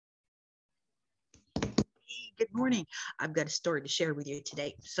Good morning. I've got a story to share with you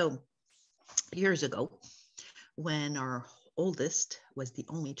today. So, years ago, when our oldest was the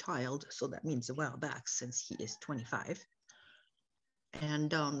only child, so that means a while back since he is 25,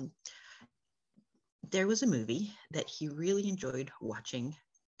 and there was a movie that he really enjoyed watching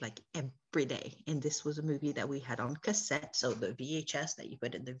like every day. And this was a movie that we had on cassette. So, the VHS that you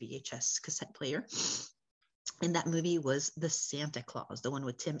put in the VHS cassette player. And that movie was The Santa Claus, the one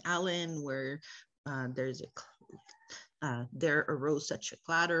with Tim Allen, where there arose such a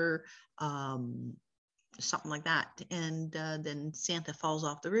clatter, something like that. And then Santa falls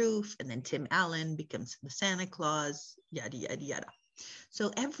off the roof, and then Tim Allen becomes the Santa Claus, yada, yada, yada.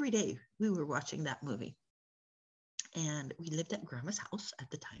 So every day we were watching that movie. And we lived at Grandma's house at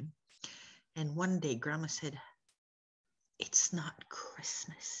the time. And one day Grandma said, "It's not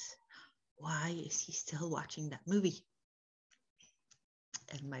Christmas. Why is he still watching that movie?"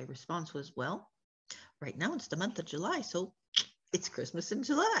 And my response was, "Well, right now it's the month of July, so it's Christmas in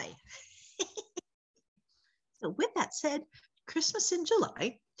July." So with that said, Christmas in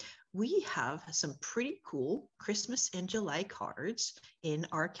July, we have some pretty cool Christmas in July cards in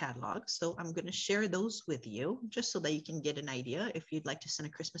our catalog. So I'm going to share those with you just so that you can get an idea. If you'd like to send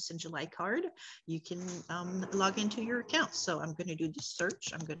a Christmas in July card, you can log into your account. So I'm going to do the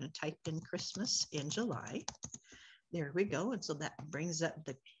search. I'm going to type in Christmas in July. There we go. And so that brings up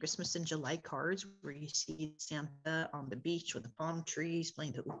the Christmas in July cards where you see Santa on the beach with the palm trees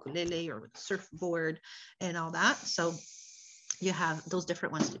playing the ukulele or with the surfboard and all that. So you have those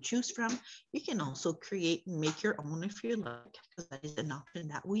different ones to choose from. You can also create and make your own if you like, because that is an option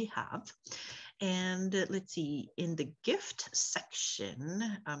that we have. And let's see, in the gift section,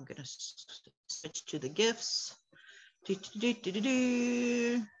 I'm going to switch to the gifts.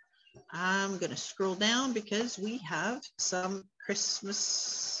 I'm going to scroll down because we have some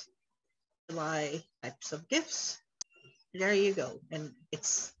Christmas July types of gifts. There you go. And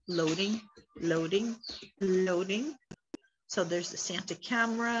it's loading. So there's the Santa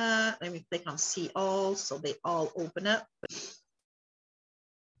camera. Let me click on see all so they all open up.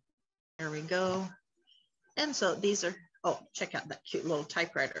 There we go. And so these are, oh, check out that cute little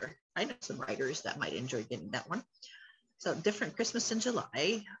typewriter. I know some writers that might enjoy getting that one. So different Christmas in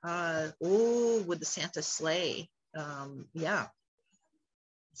July. With the Santa sleigh. Yeah.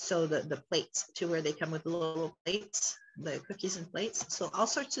 So the plates to where they come with the little plates, the cookies and plates. So all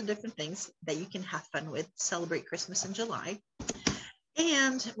sorts of different things that you can have fun with, celebrate Christmas in July.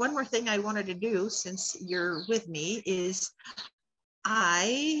 And one more thing I wanted to do since you're with me is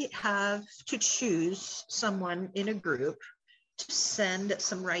I have to choose someone in a group to send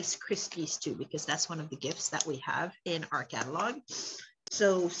some Rice Krispies to, because that's one of the gifts that we have in our catalog.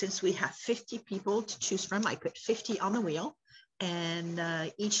 So since we have 50 people to choose from, I put 50 on the wheel,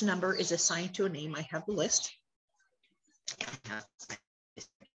 and each number is assigned to a name. I have the list.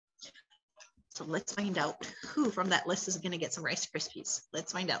 So let's find out who from that list is going to get some Rice Krispies.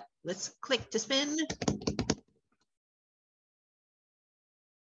 Let's find out. Let's click to spin.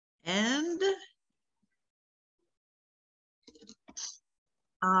 And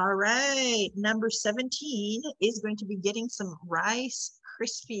all right, number 17 is going to be getting some Rice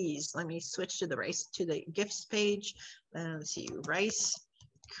Krispies. Let me switch to the gifts page. Let's see, Rice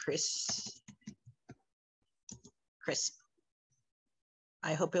Crisp.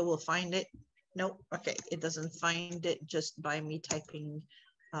 I hope it will find it. Nope. Okay, it doesn't find it just by me typing.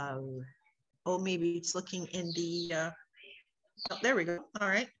 Oh, maybe it's looking in the. Oh, there we go. All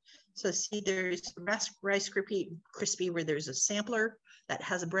right. So see, there's Rice Krispie where there's a sampler that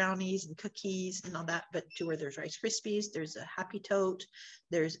has brownies and cookies and all that, but to where there's Rice Krispies, there's a Happy Tote,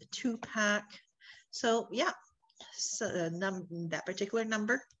 there's a 2-pack. So yeah, so that particular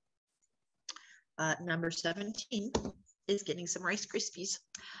number, number 17, is getting some Rice Krispies.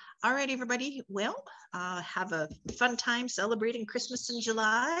 All right, everybody. Well, have a fun time celebrating Christmas in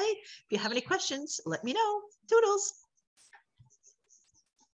July. If you have any questions, let me know. Doodles.